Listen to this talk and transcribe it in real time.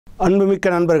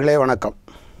அன்புமிக்க நண்பர்களே வணக்கம்.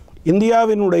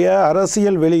 இந்தியாவினுடைய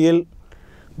அரசியல் வெளியில்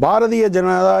பாரதிய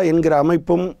ஜனதா என்கிற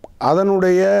அமைப்பும்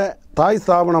அதனுடைய தாய்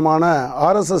ஸ்தாபனமான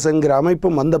RSS என்கிற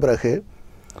அமைப்பும் வந்த பிறகு,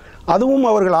 அதுவும்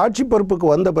அவர்கள் ஆட்சி பொறுப்புக்கு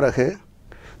வந்த பிறகு,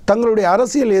 தங்களுடைய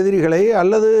அரசியல் எதிரிகளை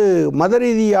அல்லது மத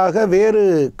ரீதியாக வேறு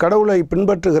கடவுளை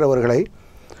பின்பற்றுகிறவர்களை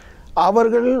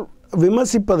அவர்கள்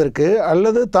விமர்சிப்பதற்கு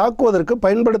அல்லது தாக்குவதற்கு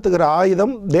பயன்படுத்துகிற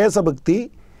ஆயுதம் தேசபக்தி.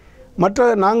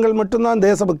 நாங்கள் மட்டும்தான்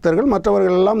தேசபக்தர்கள்,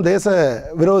 மற்றவர்கள் எல்லாம் தேச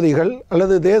விரோதிகள்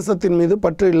அல்லது தேசத்தின் மீது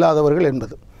பற்று இல்லாதவர்கள்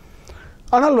என்பது.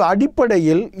 ஆனால்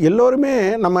அடிப்படையில் எல்லோருமே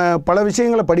நம்ம பல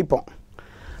விஷயங்களை படிப்போம்.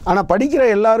 ஆனால் படிக்கிற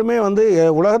எல்லாருமே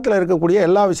உலகத்தில் இருக்கக்கூடிய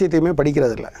எல்லா விஷயத்தையுமே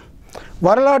படிக்கிறதில்ல.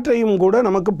 வரலாற்றையும் கூட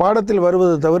நமக்கு பாடத்தில்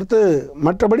வருவதை தவிர்த்து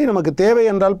மற்றபடி நமக்கு தேவை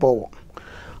என்றால் போவோம்.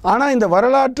 ஆனால் இந்த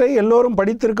வரலாற்றை எல்லோரும்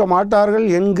படித்திருக்க மாட்டார்கள்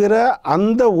என்கிற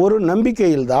அந்த ஒரு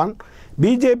நம்பிக்கையில்தான்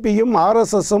பிஜேபியும்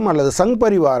RSSம் அல்லது சங்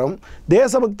பரிவாரம்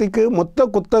தேசபக்திக்கு மொத்த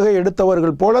குத்தகை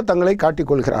எடுத்தவர்கள் போல தங்களை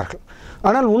காட்டிக்கொள்கிறார்கள்.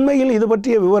 ஆனால் உண்மையில் இது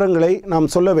பற்றிய விவரங்களை நாம்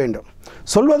சொல்ல வேண்டும்.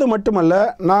 சொல்வது மட்டுமல்ல,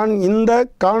 நான் இந்த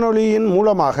காணொளியின்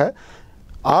மூலமாக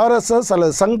RSS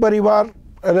அல்லது சங்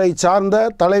பரிவாரை சார்ந்த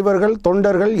தலைவர்கள்,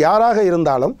 தொண்டர்கள் யாராக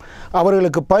இருந்தாலும்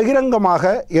அவர்களுக்கு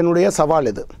பகிரங்கமாக என்னுடைய சவால்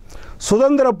இது.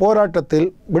 சுதந்திர போராட்டத்தில்,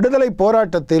 விடுதலை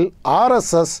போராட்டத்தில்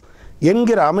RSS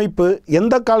என்கிற அமைப்பு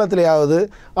எந்த காலத்திலேயாவது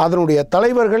அதனுடைய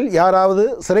தலைவர்கள் யாராவது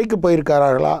சிறைக்கு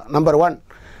போயிருக்கிறார்களா? நம்பர் 1.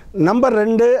 நம்பர்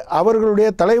 2, அவர்களுடைய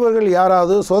தலைவர்கள்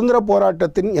யாராவது சுதந்திர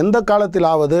போராட்டத்தின் எந்த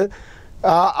காலத்திலாவது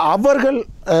அவர்கள்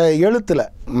எழுத்தில்,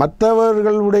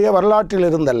 மற்றவர்களுடைய வரலாற்றில்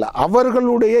இருந்தல்ல,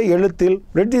 அவர்களுடைய எழுத்தில்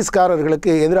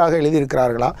பிரிட்டிஷ்காரர்களுக்கு எதிராக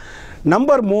எழுதியிருக்கிறார்களா?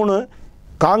 நம்பர் 3,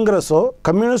 காங்கிரஸோ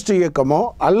கம்யூனிஸ்ட் இயக்கமோ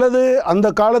அல்லது அந்த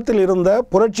காலத்தில் இருந்த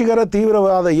புரட்சிகர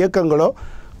தீவிரவாத இயக்கங்களோ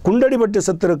குண்டடிபட்டு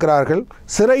செத்திருக்கிறார்கள்,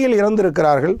 சிறையில்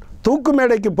இறந்திருக்கிறார்கள், தூக்கு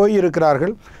மேடைக்கு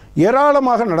போயிருக்கிறார்கள்,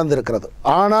 ஏராளமாக நடந்திருக்கிறது.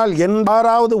 ஆனால்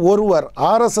யாராவது ஒருவர்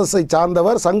RSSஐ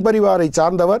சார்ந்தவர், சங் பரிவாரை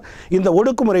சார்ந்தவர் இந்த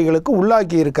ஒடுக்குமுறைகளுக்கு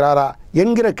உள்ளாக்கி இருக்கிறாரா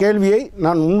என்கிற கேள்வியை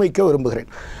நான் முன்வைக்க விரும்புகிறேன்.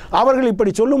 அவர்கள்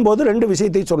இப்படி சொல்லும்போது 2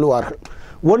 விஷயத்தை சொல்லுவார்கள்.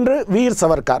 ஒன்று, வீர்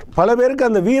சவர்கார். பல பேருக்கு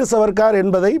அந்த வீர் சவர்கார்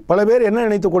என்பதை பல பேர் என்ன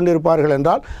நினைத்து கொண்டிருப்பார்கள்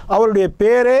என்றால், அவருடைய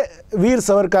பேரே வீர்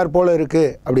சவர்கார் போல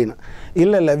இருக்குது அப்படின்னு.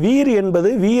 இல்லை, வீர் என்பது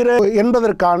வீர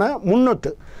என்பதற்கான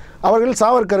முன்னொட்டு அவர்கள்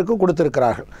சாவர்கருக்கு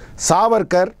கொடுத்திருக்கிறார்கள்.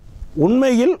 சாவர்கர்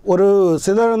உண்மையில் ஒரு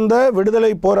சிறந்த விடுதலை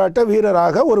போராட்ட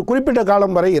வீரராக ஒரு குறிப்பிட்ட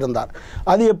காலம் வரை இருந்தார்.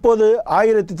 அது எப்போது?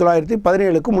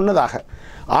 1917க்கு முன்னதாக.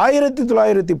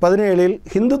 1917இல்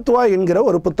ஹிந்துத்வா என்கிற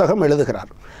ஒரு புத்தகம்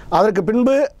எழுதுகிறார்.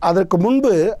 அதற்கு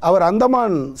முன்பு அவர்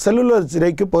அந்தமான் செல்லுலர்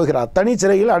சிறைக்கு போகிறார். தனி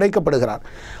சிறையில் அடைக்கப்படுகிறார்.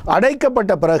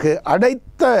 அடைக்கப்பட்ட பிறகு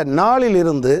அடைத்த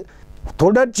நாளிலிருந்து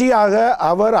தொடர்ச்சியாக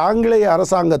அவர் ஆங்கிலேய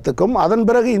அரசாங்கத்துக்கும் அதன்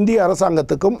பிறகு இந்திய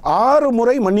அரசாங்கத்துக்கும் 6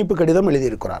 முறை மன்னிப்பு கடிதம்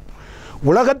எழுதியிருக்கிறார்.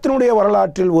 உலகத்தினுடைய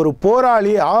வரலாற்றில் ஒரு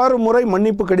போராளி 6 முறை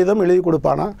மன்னிப்பு கடிதம் எழுதி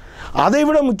கொடுப்பானா?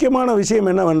 அதைவிட முக்கியமான விஷயம்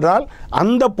என்னவென்றால்,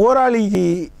 அந்த போராளி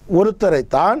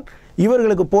ஒருத்தரைத்தான்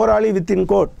இவர்களுக்கு போராளி வித்தின்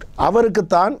கோட்,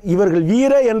 அவருக்குத்தான் இவர்கள்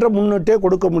வீர என்ற முன்னோட்டே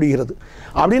கொடுக்க முடிகிறது.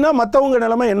 அப்படின்னா மற்றவங்க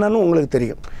நிலைமை என்னன்னு உங்களுக்கு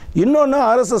தெரியும். இன்னொன்று,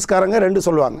 RSSகாரங்க 2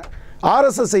 சொல்லுவாங்க.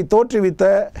 RSSஐ தோற்றுவித்த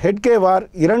ஹெட்கேவார்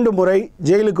 2 முறை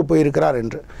ஜெயிலுக்கு போயிருக்கிறார்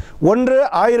என்று. ஒன்று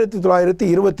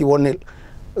 1921இல்.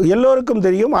 எல்லோருக்கும்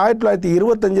தெரியும்,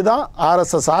 1925 தான்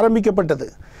RSS ஆரம்பிக்கப்பட்டது.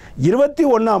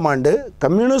 21ஆம் ஆண்டு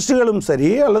கம்யூனிஸ்டுகளும் சரி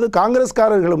அல்லது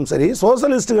காங்கிரஸ்காரர்களும் சரி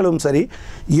சோசலிஸ்டுகளும் சரி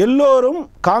எல்லோரும்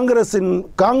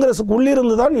காங்கிரஸுக்கு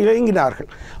உள்ளிருந்து தான் இயங்கினார்கள்.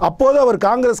 அப்போது அவர்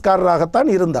காங்கிரஸ்காரராகத்தான்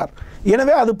இருந்தார்.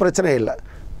 எனவே அது பிரச்சனை இல்லை.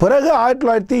 பிறகு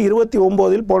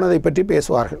 1929இல் போனதை பற்றி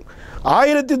பேசுவார்கள்.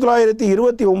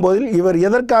 1929இல் இவர்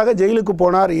எதற்காக ஜெயிலுக்கு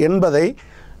போனார் என்பதை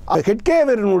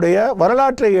ஹெட்கேவரினுடைய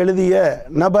வரலாற்றை எழுதிய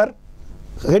நபர்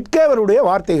ஹெட்கேவருடைய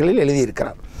வார்த்தைகளில்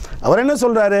எழுதியிருக்கிறார். அவர் என்ன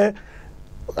சொல்கிறாரு?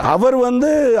 அவர்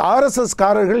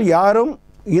RSSகாரர்கள் யாரும்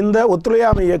இந்த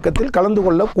ஒத்துழையாமை இயக்கத்தில் கலந்து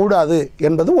கொள்ளக்கூடாது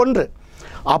என்பது ஒன்று.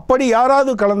 அப்படி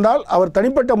யாராவது கலந்தால் அவர்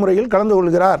தனிப்பட்ட முறையில் கலந்து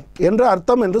கொள்கிறார் என்று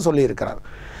அர்த்தம் என்று சொல்லியிருக்கிறார்.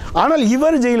 ஆனால்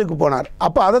இவர் ஜெயிலுக்கு போனார்.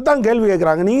 அப்போ அதைத்தான் கேள்வி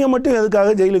கேட்குறாங்க, நீங்கள் மட்டும்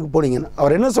எதுக்காக ஜெயிலுக்கு போனீங்கன்னு.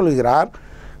 அவர் என்ன சொல்கிறார்?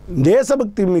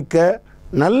 தேசபக்தி மிக்க,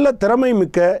 நல்ல திறமை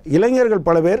மிக்க இளைஞர்கள்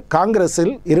பல பேர்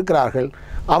காங்கிரஸில் இருக்கிறார்கள்.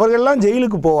 அவர்களெல்லாம்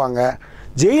ஜெயிலுக்கு போவாங்க.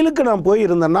 ஜெயிலுக்கு நான்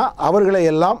போயிருந்தேன்னா அவர்களை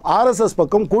எல்லாம் RSS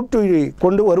பக்கம் கூட்டி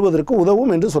கொண்டு வருவதற்கு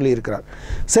உதவும் என்று சொல்லியிருக்கிறார்.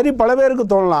 சரி, பல பேருக்கு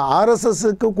தோணலாம்,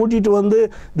 RSSக்கு கூட்டிகிட்டு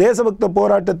தேசபக்த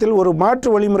போராட்டத்தில் ஒரு மாற்று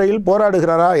வழிமுறையில்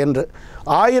போராடுகிறாரா என்று.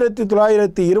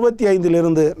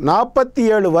 1925இலிருந்து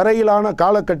 47 வரையிலான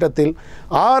காலகட்டத்தில்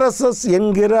RSS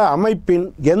என்கிற அமைப்பின்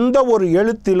எந்த ஒரு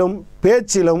எழுத்திலும்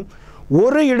பேச்சிலும்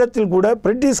ஒரு இடத்தில் கூட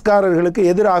பிரிட்டிஷ்காரர்களுக்கு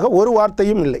எதிராக ஒரு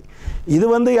வார்த்தையும் இல்லை. இது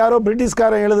யாரோ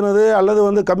பிரிட்டிஷ்காரன் எழுதுனது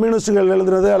அல்லது கம்யூனிஸ்டுகள்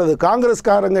எழுதுனது அல்லது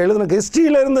காங்கிரஸ்காரங்க எழுதுன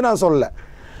ஹிஸ்ட்ரியிலிருந்து நான் சொல்ல.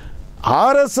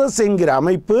 RSS என்கிற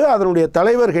அமைப்பு அதனுடைய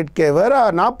தலைவர் ஹெட்கேவர்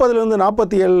 40லிருந்து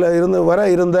 47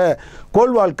 இருந்த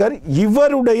கோல்வால்கர்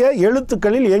இவருடைய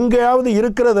எழுத்துக்களில் எங்கேயாவது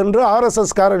இருக்கிறது என்று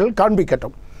RSSகாரர்கள்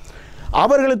காண்பிக்கட்டும்.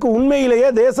 அவர்களுக்கு உண்மையிலேயே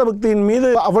தேசபக்தியின்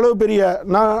மீது அவ்வளவு பெரிய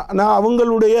நான்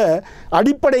அவங்களுடைய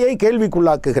அடிப்படையை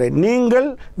கேள்விக்குள்ளாக்குகிறேன். நீங்கள்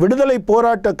விடுதலை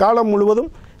போராட்ட காலம் முழுவதும்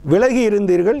விலகி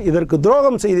இருந்தீர்கள், இதற்கு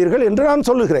துரோகம் செய்தீர்கள் என்று நான்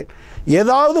சொல்லுகிறேன்.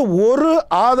 ஏதாவது ஒரு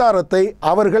ஆதாரத்தை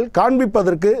அவர்கள்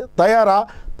காண்பிப்பதற்கு தயாரா?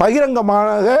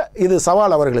 பகிரங்கமாக இது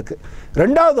சவால் அவர்களுக்கு.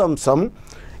 ரெண்டாவது அம்சம்,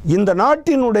 இந்த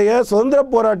நாட்டினுடைய சுதந்திர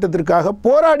போராட்டத்திற்காக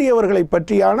போராடியவர்களை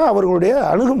பற்றியான அவர்களுடைய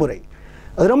அணுகுமுறை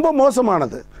அது ரொம்ப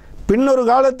மோசமானது. பின்னொரு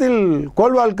காலத்தில்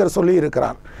கோல்வால்கர்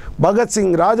சொல்லியிருக்கிறார்,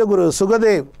 பகத்சிங், ராஜகுரு,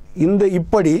 சுகதேவ்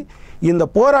இப்படி இந்த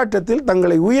போராட்டத்தில்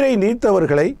தங்களை உயிரை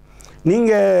நீத்தவர்களை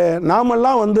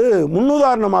நாமெல்லாம்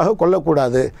முன்னுதாரணமாக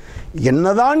கொள்ளக்கூடாது.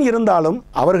 என்னதான் இருந்தாலும்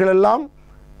அவர்களெல்லாம்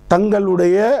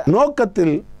தங்களுடைய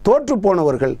நோக்கத்தில் தோற்று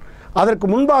போனவர்கள், அதற்கு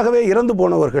முன்பாகவே இறந்து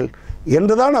போனவர்கள்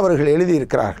என்றுதான் அவர்கள்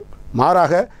எழுதியிருக்கிறார்கள்.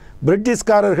 மாறாக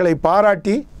பிரிட்டிஷ்காரர்களை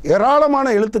பாராட்டி ஏராளமான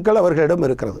எழுத்துக்கள் அவர்களிடம்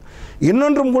இருக்கிறது.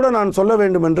 இன்னொன்றும் கூட நான் சொல்ல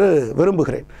வேண்டும் என்று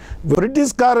விரும்புகிறேன்.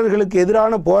 பிரிட்டிஷ்காரர்களுக்கு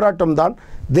எதிரான போராட்டம் தான்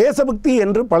தேசபக்தி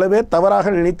என்று பல பேர்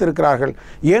தவறாக நினைத்திருக்கிறார்கள்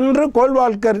என்று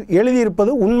கோல்வால்கர்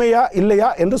எழுதியிருப்பது உண்மையா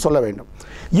இல்லையா என்று சொல்ல வேண்டும்.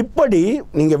 இப்படி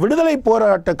நீங்கள் விடுதலை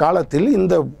போராட்ட காலத்தில்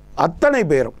இந்த அத்தனை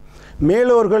பேரும்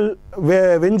மேலோர்கள்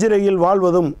வெஞ்சிரையில்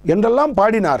வாழ்வதும் என்றெல்லாம்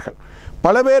பாடினார்கள்.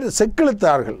 பல பேர்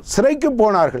செக்கிழுத்தார்கள், சிறைக்கு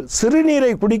போனார்கள், சிறுநீரை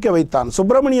குடிக்க வைத்தான்.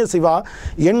 சுப்பிரமணிய சிவா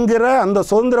என்கிற அந்த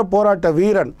சுதந்திர போராட்ட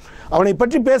வீரன், அவனை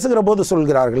பற்றி பேசுகிற போது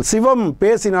சொல்கிறார்கள், சிவம்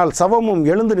பேசினால் சவமும்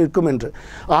எழுந்து நிற்கும் என்று.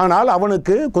 ஆனால்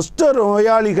அவனுக்கு குஷ்ட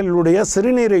நோயாளிகளுடைய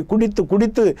சிறுநீரை குடித்து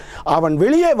குடித்து அவன்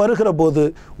வெளியே வருகிற போது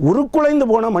உருக்குலைந்து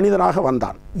போன மனிதனாக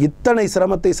வந்தான். இத்தனை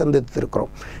சிரமத்தை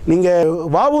சந்தித்திருக்கிறோம். நீங்கள்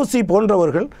வஉசி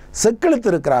போன்றவர்கள்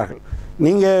செக்கிழுத்திருக்கிறார்கள்.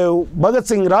 நீங்கள்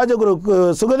பகத்சிங், ராஜகுரு,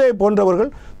 சுகதேவ்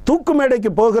போன்றவர்கள் தூக்கு மேடைக்கு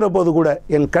போகிற போது கூட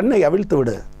என் கண்ணை அவிழ்த்து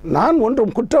விடு, நான்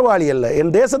ஒன்றும் குற்றவாளி அல்ல,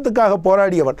 என் தேசத்துக்காக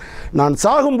போராடியவன், நான்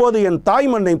சாகும்போது என் தாய்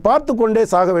மண்ணை பார்த்து கொண்டே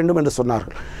சாக வேண்டும் என்று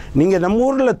சொன்னார்கள். நீங்கள் நம்ம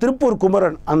ஊரில் திருப்பூர்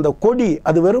குமரன், அந்த கொடி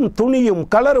அது வெறும் துணியும்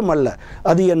கலரும் அல்ல,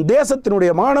 அது என்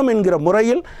தேசத்தினுடைய மானம் என்கிற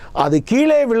முறையில் அது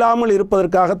கீழே விழாமல்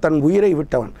இருப்பதற்காக தன் உயிரை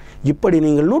விட்டவன். இப்படி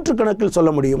நீங்கள் நூற்றுக்கணக்கில் சொல்ல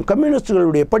முடியும்.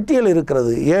 கம்யூனிஸ்டுகளுடைய பட்டியல்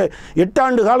இருக்கிறது. 8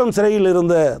 ஆண்டு காலம் சிறையில்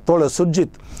இருந்த தோழர்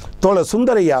சுர்ஜித், தோழர்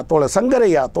சுந்தரையா, தோழர்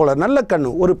சங்கரையா, தோழர்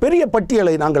நல்லக்கண்ணு, ஒரு பெரிய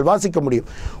பட்டியலை நாங்கள் வாசிக்க முடியும்.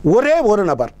 ஒரே ஒரு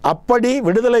நபர் அப்படி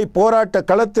விடுதலை போராட்ட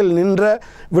களத்தில் நின்ற,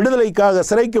 விடுதலைக்காக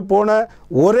சிறைக்கு போன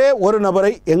ஒரே ஒரு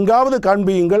நபரை எங்காவது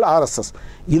காண்பியுங்கள் RSS.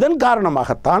 இதன்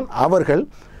காரணமாகத்தான் அவர்கள்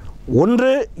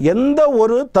ஒன்று, எந்த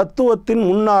ஒரு தத்துவத்தின்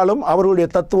முன்னாலும் அவர்களுடைய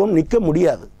தத்துவம் நிற்க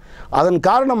முடியாது. அதன்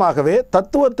காரணமாகவே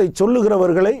தத்துவத்தை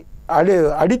சொல்லுகிறவர்களை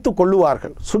அடித்து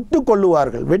கொள்ளுவார்கள், சுட்டு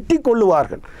கொள்ளுவார்கள், வெட்டி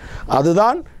கொள்ளுவார்கள்.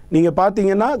 அதுதான் நீங்கள்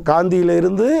பார்த்தீங்கன்னா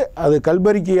காந்தியிலிருந்து அது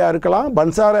கல்பரிக்கியாக இருக்கலாம்,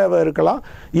 பன்சாராவாக இருக்கலாம்,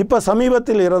 இப்போ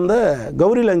சமீபத்தில் இறந்த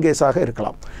கௌரி லங்கேஷாக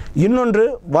இருக்கலாம். இன்னொன்று,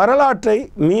 வரலாற்றை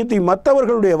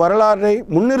மற்றவர்களுடைய வரலாற்றை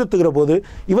முன்னிறுத்துகிற போது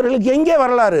இவர்களுக்கு எங்கே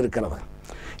வரலாறு இருக்கிறது?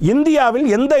 இந்தியாவில்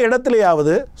எந்த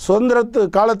இடத்துலையாவது சுதந்திர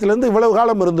காலத்திலிருந்து இவ்வளவு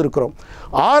காலம் இருந்திருக்கிறோம்,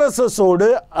 RSSோடு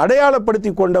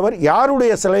அடையாளப்படுத்தி கொண்டவர்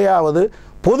யாருடைய சிலையாவது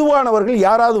பொதுவானவர்கள்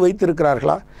யாராவது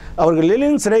வைத்திருக்கிறார்களா? அவர்கள்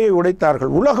லெனின் சிலையை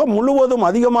உடைத்தார்கள். உலகம் முழுவதும்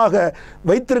அதிகமாக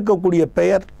வைத்திருக்கக்கூடிய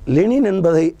பெயர் லெனின்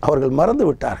என்பதை அவர்கள் மறந்து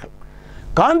விட்டார்கள்.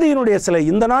 காந்தியினுடைய சிலை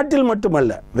இந்த நாட்டில்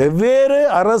மட்டுமல்ல, வெவ்வேறு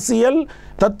அரசியல்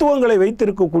தத்துவங்களை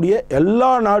வைத்திருக்கக்கூடிய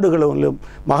எல்லா நாடுகளிலும்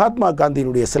மகாத்மா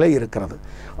காந்தியினுடைய சிலை இருக்கிறது.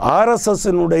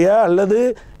 RSSனுடைய அல்லது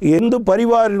இந்து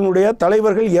பரிவாரினுடைய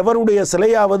தலைவர்கள் எவருடைய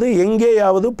சிலையாவது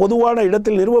எங்கேயாவது பொதுவான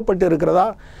இடத்தில் நிறுவப்பட்டு இருக்கிறதா?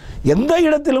 எந்த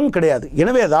இடத்திலும் கிடையாது.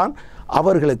 எனவேதான்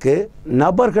அவர்களுக்கு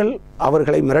நபர்கள்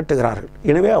அவர்களை மிரட்டுகிறார்கள்.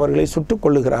 எனவே அவர்களை சுட்டுக்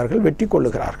கொள்ளுகிறார்கள், வெட்டி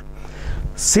கொள்ளுகிறார்கள்.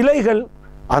 சிலைகள்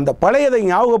அந்த பழையதை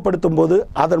ஞாபகப்படுத்தும் போது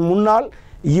அதன் முன்னால்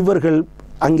இவர்கள்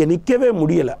அங்கே நிற்கவே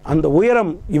முடியலை. அந்த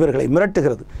உயரம் இவர்களை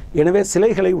மிரட்டுகிறது. எனவே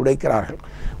சிலைகளை உடைக்கிறார்கள்.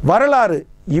 வரலாறு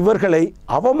இவர்களை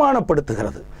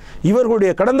அவமானப்படுத்துகிறது.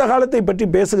 இவர்களுடைய கடந்த காலத்தை பற்றி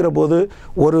பேசுகிற போது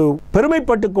ஒரு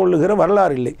பெருமைப்பட்டு கொள்ளுகிற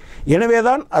வரலாறு இல்லை.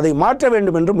 எனவேதான் அதை மாற்ற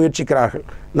வேண்டும் என்று முயற்சிக்கிறார்கள்.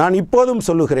 நான் இப்போதும்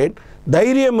சொல்லுகிறேன்,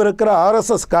 தைரியம் இருக்கிற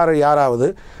RSSகாரர் யாராவது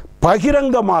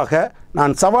பகிரங்கமாக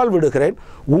நான் சவால் விடுகிறேன்,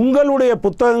 உங்களுடைய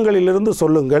புத்தகங்களிலிருந்து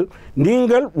சொல்லுங்கள்,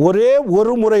 நீங்கள் ஒரே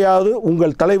ஒரு முறையாவது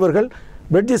உங்கள் தலைவர்கள்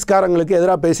பிரிட்டிஷ்காரங்களுக்கு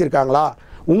எதிராக பேசியிருக்காங்களா?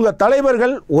 உங்கள்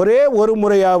தலைவர்கள் ஒரே ஒரு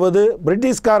முறையாவது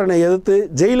பிரிட்டிஷ்காரனை எதிர்த்து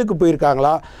ஜெயிலுக்கு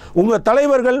போயிருக்காங்களா? உங்கள்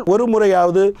தலைவர்கள் ஒரு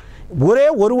முறையாவது ஒரே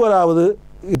ஒருவராவது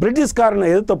பிரிட்டிஷ்காரனை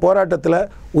எதிர்த்த போராட்டத்தில்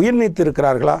உயிர்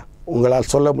நீத்திருக்கிறார்களா?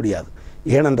 உங்களால் சொல்ல முடியாது.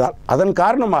 ஏனென்றால் அதன்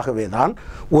காரணமாகவே தான்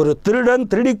ஒரு திருடன்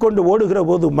திருடிக்கொண்டு ஓடுகிற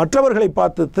போது மற்றவர்களை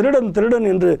பார்த்து திருடன் திருடன்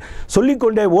என்று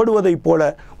சொல்லிக்கொண்டே ஓடுவதைப் போல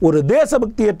ஒரு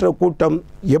தேசபக்தியற்ற கூட்டம்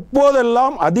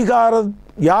எப்போதெல்லாம் அதிகாரம்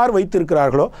யார்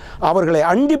வைத்திருக்கிறார்களோ அவர்களை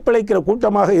அண்டி பிழைக்கிற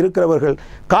கூட்டமாக இருக்கிறவர்கள்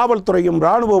காவல்துறையும்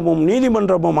இராணுவமும்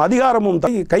நீதிமன்றமும் அதிகாரமும்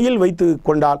கையில் வைத்து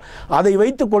கொண்டால் அதை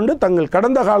வைத்துக்கொண்டு தங்கள்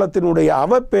கடந்த காலத்தினுடைய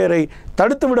அவப்பேரை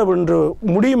தடுத்துவிட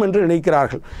முடியும் என்று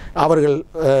நினைக்கிறார்கள். அவர்கள்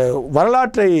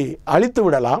வரலாற்றை அழித்து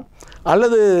விடலாம்,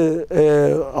 அல்லது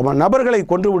நபர்களை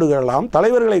கொன்று விடலாம்,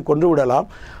 தலைவர்களை கொன்று விடலாம்,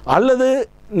 அல்லது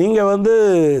நீங்கள்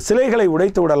சிலைகளை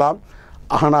உடைத்து விடலாம்.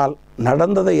 ஆனால்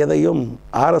நடந்ததை எதையும்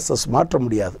RSS மாற்ற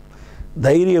முடியாது.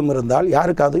 தைரியம் இருந்தால்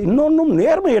யாருக்காவது இன்னொன்றும்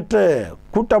நேர்மையற்ற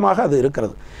கூட்டமாக அது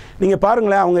இருக்கிறது. நீங்கள்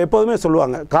பாருங்களேன், அவங்க எப்போதுமே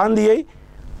சொல்லுவாங்க, காந்தியை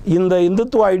இந்த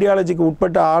இந்துத்துவ ஐடியாலஜிக்கு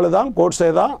உட்பட்ட ஆள் தான் கோட்ஸே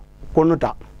தான்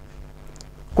கொன்னுட்டான்,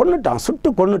 சுட்டு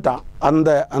கொன்னுட்டான்.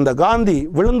 அந்த காந்தி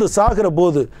விழுந்து சாகிற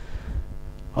போது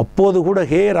அப்போது கூட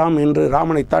ஹே ராம் என்று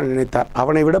ராமனைத்தான் நினைத்தார்.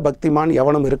 அவனை விட பக்திமான்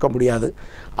எவனும் இருக்க முடியாது.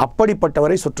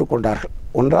 அப்படிப்பட்டவரை சுற்று கொண்டார்கள்.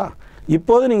 ஒன்றா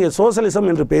இப்போது நீங்கள் சோசலிசம்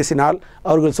என்று பேசினால்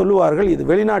அவர்கள் சொல்லுவார்கள் இது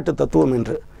வெளிநாட்டு தத்துவம்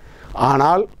என்று.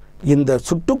 ஆனால் இந்த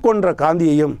சுட்டு கொன்ற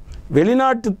காந்தியையும்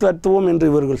வெளிநாட்டு தத்துவம் என்று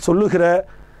இவர்கள் சொல்லுகிற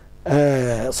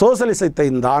சோசலிசத்தை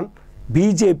தான்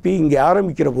பிஜேபி இங்கே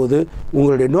ஆரம்பிக்கிற போது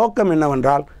உங்களுடைய நோக்கம்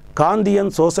என்னவென்றால்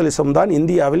காந்தியன் சோசலிசம் தான்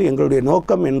இந்தியாவில் எங்களுடைய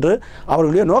நோக்கம் என்று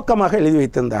அவர்களுடைய நோக்கமாக எழுதி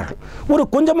வைத்திருந்தார்கள். ஒரு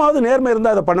கொஞ்சமாவது நேர்மை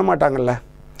இருந்தால் அதை பண்ண மாட்டாங்கல்ல.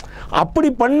 அப்படி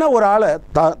பண்ண ஒரு ஆளை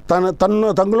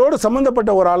தங்களோடு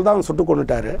சம்மந்தப்பட்ட ஒரு ஆள் தான் சுட்டு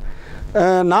கொண்டுட்டார்.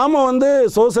 நாம்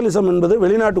சோசலிசம் என்பது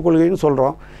வெளிநாட்டு கொள்கைன்னு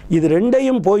சொல்கிறோம். இது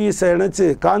ரெண்டையும் போய் இணைச்சு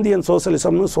காந்தியன்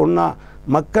சோசலிசம்னு சொன்னால்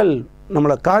மக்கள்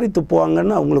நம்மளை காரி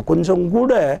துப்புவாங்கன்னு அவங்களுக்கு கொஞ்சம்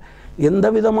கூட எந்த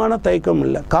விதமான தயக்கம்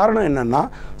இல்லை. காரணம் என்னென்னா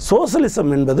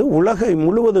சோசலிசம் என்பது உலகை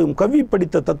முழுவதும் கவ்வி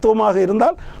படித்த தத்துவமாக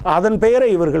இருந்தால் அதன் பெயரை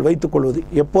இவர்கள் வைத்துக்கொள்வது.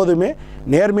 எப்போதுமே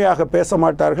நேர்மையாக பேச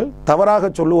மாட்டார்கள், தவறாக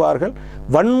சொல்லுவார்கள்.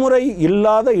 வன்முறை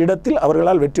இல்லாத இடத்தில்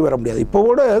அவர்களால் வெற்றி பெற முடியாது. இப்போ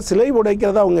கூட சிலை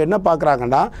உடைக்கிறத அவங்க என்ன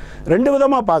பார்க்குறாங்கன்னா ரெண்டு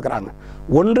விதமாக பார்க்குறாங்க.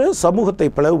 ஒன்று சமூகத்தை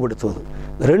பிளவுபடுத்துவது,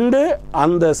 ரெண்டு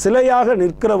அந்த சிலையாக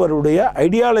நிற்கிறவருடைய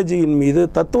ஐடியாலஜியின் மீது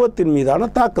தத்துவத்தின் மீதான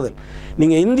தாக்குதல்.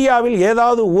 நீங்கள் இந்தியாவில்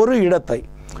ஏதாவது ஒரு இடத்தை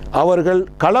அவர்கள்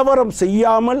கலவரம்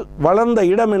செய்யாமல் வளர்ந்த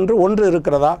இடம் என்று ஒன்று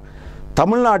இருக்கிறதா?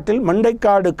 தமிழ்நாட்டில்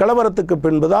மண்டைக்காடு கலவரத்துக்கு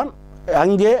பின்புதான்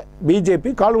அங்கே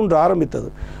பிஜேபி காலூன்ற ஆரம்பித்தது.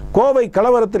 கோவை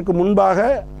கலவரத்திற்கு முன்பாக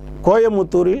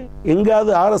கோயமுத்தூரில்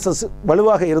எங்காவது RSS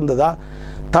வலுவாக இருந்ததா?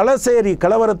 தலசேரி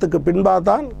கலவரத்துக்கு பின்பாக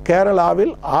தான்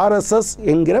கேரளாவில் RSS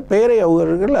என்கிற பெயரை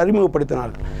அவர்கள்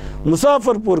அறிமுகப்படுத்தினார்கள்.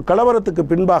 முசாஃபர்பூர் கலவரத்துக்கு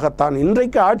பின்பாகத்தான்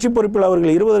இன்றைக்கு ஆட்சி பொறுப்பில்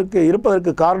அவர்கள்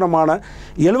இருப்பதற்கு காரணமான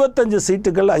 75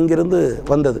 சீட்டுகள் அங்கிருந்து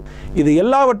வந்தது. இது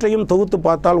எல்லாவற்றையும் தொகுத்து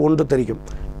பார்த்தால் ஒன்று தெரியும்.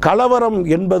 கலவரம்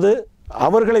என்பது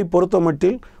அவர்களை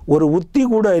பொறுத்தமட்டில் ஒரு உத்தி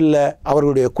கூட இல்லை.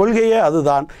 அவர்களுடைய கொள்கையே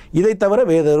அதுதான். இதை தவிர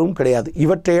வேறெதுவும் கிடையாது.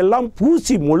 இவற்றையெல்லாம்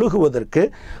பூசி மொழுகுவதற்கு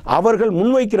அவர்கள்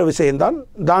முன்வைக்கிற விஷயம்தான்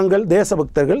நாங்கள்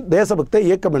தேசபக்தர்கள், தேசபக்த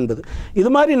இயக்கம் என்பது.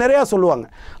 இது மாதிரி நிறையா சொல்லுவாங்க.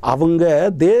 அவங்க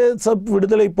தேச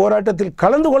விடுதலை போராட்டத்தில்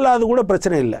கலந்து கொள்ளாது கூட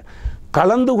பிரச்சனை இல்லை.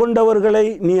 கலந்து கொண்டவர்களை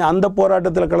நீ அந்த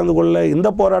போராட்டத்தில் கலந்து கொள்ள, இந்த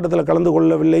போராட்டத்தில் கலந்து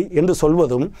கொள்ளவில்லை என்று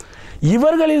சொல்வதும்,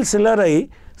 இவர்களில் சிலரை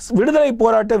விடுதலை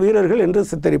போராட்ட வீரர்கள் என்று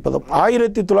சித்தரிப்பதும்.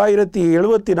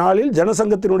 1974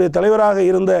 ஜனசங்கத்தினுடைய தலைவராக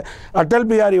இருந்த அடல்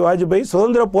பிஹாரி வாஜ்பாய்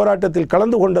சுதந்திர போராட்டத்தில்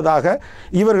கலந்து கொண்டதாக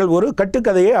இவர்கள் ஒரு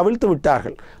கட்டுக்கதையை அவிழ்த்து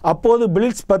விட்டார்கள். அப்போது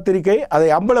பிலிட்ஸ் பத்திரிகை அதை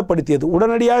அம்பலப்படுத்தியது.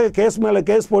 உடனடியாக கேஸ் மேலே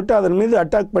கேஸ் போட்டு அதன் மீது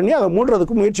அட்டாக் பண்ணி அதை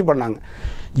மூடுறதுக்கு முயற்சி பண்ணாங்க.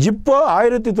 இப்போ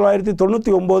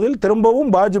 1999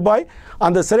 திரும்பவும் வாஜ்பாய்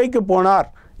அந்த சிறைக்கு போனார்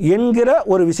என்கிற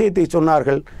ஒரு விஷயத்தை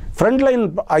சொன்னார்கள். ஃப்ரண்ட்லைன்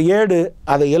ஏடு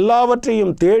அதை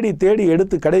எல்லாவற்றையும் தேடி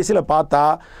எடுத்து கடைசியில் பார்த்தா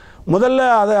முதல்ல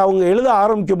அதை அவங்க எழுத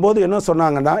ஆரம்பிக்கும் போது என்ன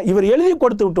சொன்னாங்கன்னா, இவர் எழுதி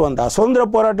கொடுத்து விட்டு வந்தார், சுதந்திர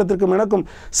போராட்டத்திற்கும் எனக்கும்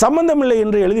சம்பந்தமில்லை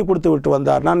என்று எழுதி கொடுத்து விட்டு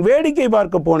வந்தார். நான் வேடிக்கை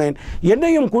பார்க்க போனேன்,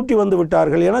 என்னையும் கூட்டி வந்து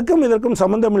விட்டார்கள், எனக்கும் இதற்கும்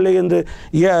சம்பந்தமில்லை என்று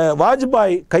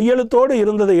வாஜ்பாய் கையெழுத்தோடு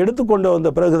இருந்ததை எடுத்துக்கொண்டு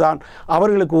வந்த பிறகுதான்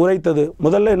அவர்களுக்கு உரைத்தது.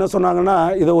 முதல்ல என்ன சொன்னாங்கன்னா,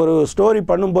 இதை ஒரு ஸ்டோரி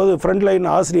பண்ணும்போது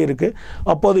ஃப்ரண்ட்லைன் ஆசிரியருக்கு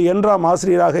அப்போது என்ராம்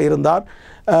ஆசிரியராக இருந்தார்.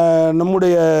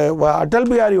 நம்முடைய அடல்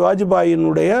பிஹாரி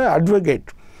வாஜ்பாயினுடைய அட்வொகேட்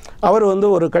அவர்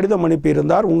ஒரு கடிதம்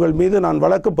அனுப்பியிருந்தார். உங்கள் மீது நான்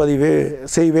வழக்கு பதிவு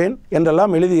செய்வேன்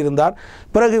என்றெல்லாம் எழுதியிருந்தார்.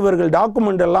 பிறகு இவர்கள்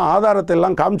டாக்குமெண்ட் எல்லாம் ஆதாரத்தை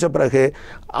எல்லாம் காமிச்ச பிறகு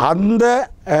அந்த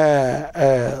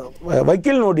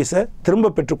வக்கீல் நோட்டீஸை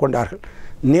திரும்ப பெற்றுக்கொண்டார்கள்.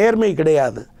 நேர்மை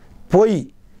கிடையாது, பொய்,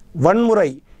 வன்முறை,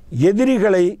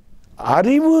 எதிரிகளை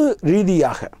அறிவு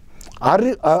ரீதியாக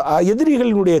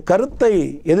எதிரிகளினுடைய கருத்தை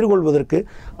எதிர்கொள்வதற்கு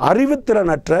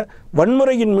அறிவுத்திறனற்ற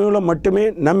வன்முறையின் மூலம் மட்டுமே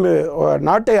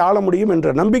நாட்டை ஆள முடியும்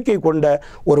என்ற நம்பிக்கை கொண்ட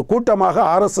ஒரு கூட்டமாக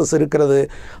RSS இருக்கிறது.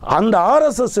 அந்த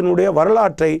RSSனுடைய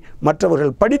வரலாற்றை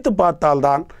மற்றவர்கள் படித்து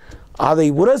பார்த்தால்தான், அதை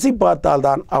உரசி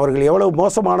பார்த்தால்தான் அவர்கள் எவ்வளவு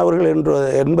மோசமானவர்கள்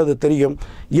என்பது தெரியும்.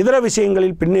 இதர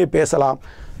விஷயங்களில் பின்னே பேசலாம்.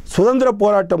 சுதந்திர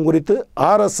போராட்டம் குறித்து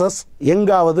RSS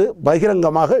எங்காவது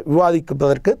பகிரங்கமாக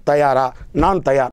விவாதிப்பதற்கு தயாரா? நான் தயார்.